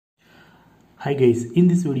Hi guys, in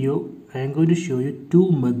this video I am going to show you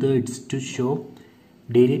two methods to show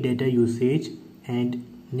daily data usage and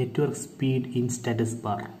network speed in status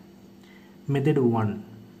bar. Method 1.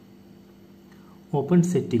 Open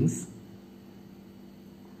settings,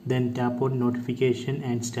 then tap on notification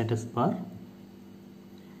and status bar,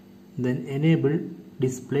 then enable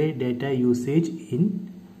display data usage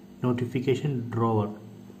in notification drawer.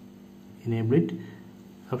 Enable it.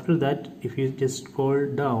 After that, if you just scroll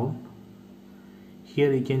down,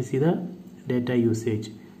 here you can see the data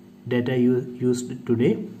usage. Data used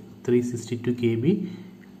today 362 KB,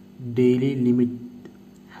 daily limit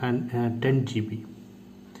 10 GB.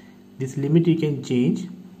 This limit you can change.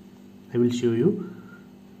 I will show you.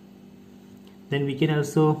 Then we can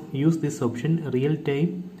also use this option,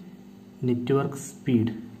 real-time network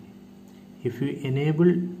speed. If you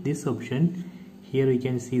enable this option, here you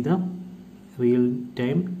can see the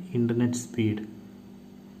real-time internet speed.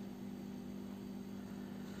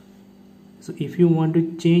 So if you want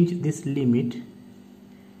to change this limit,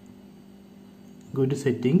 go to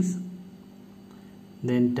settings,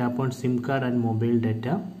 then tap on SIM card and mobile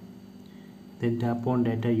data, then tap on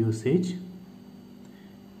data usage,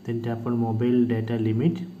 then tap on mobile data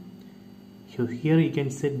limit. So here you can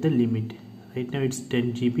set the limit. Right now it's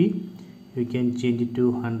 10 GB. You can change it to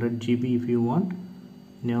 100 GB if you want.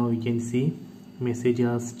 Now you can see message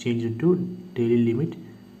has changed to daily limit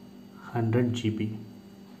 100 GB.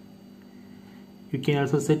 You can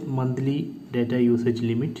also set monthly data usage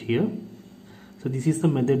limit here. So this is the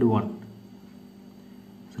method 1.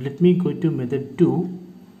 So let me go to method 2.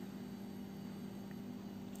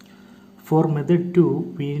 For method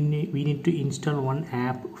 2, we need to install one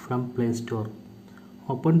app from Play Store.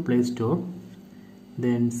 Open Play Store,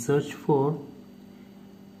 then search for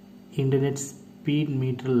Internet Speed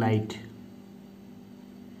Meter Lite.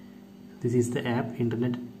 This is the app,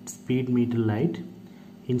 Internet Speed Meter Lite.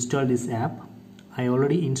 Install this app. I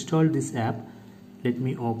already installed this app. Let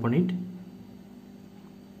me open it.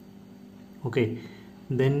 Okay,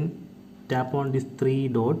 then tap on these three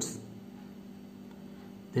dots,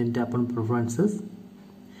 then tap on preferences.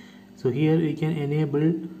 So here we can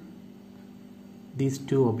enable these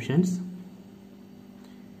two options,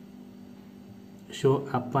 show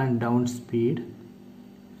up and down speed.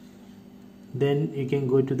 Then you can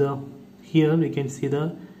go to the, here you can see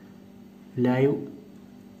the live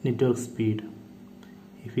network speed.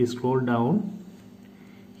 If you scroll down,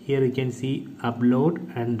 here you can see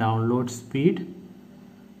upload and download speed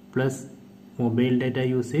plus mobile data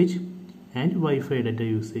usage and Wi-Fi data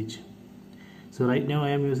usage. So right now I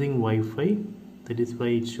am using Wi-Fi, that is why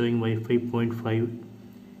it's showing Wi-Fi 0.5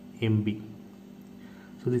 MB.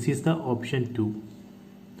 So this is the option 2.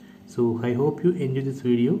 So I hope you enjoyed this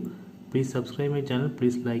video. Please subscribe my channel,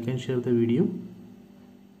 please like and share the video.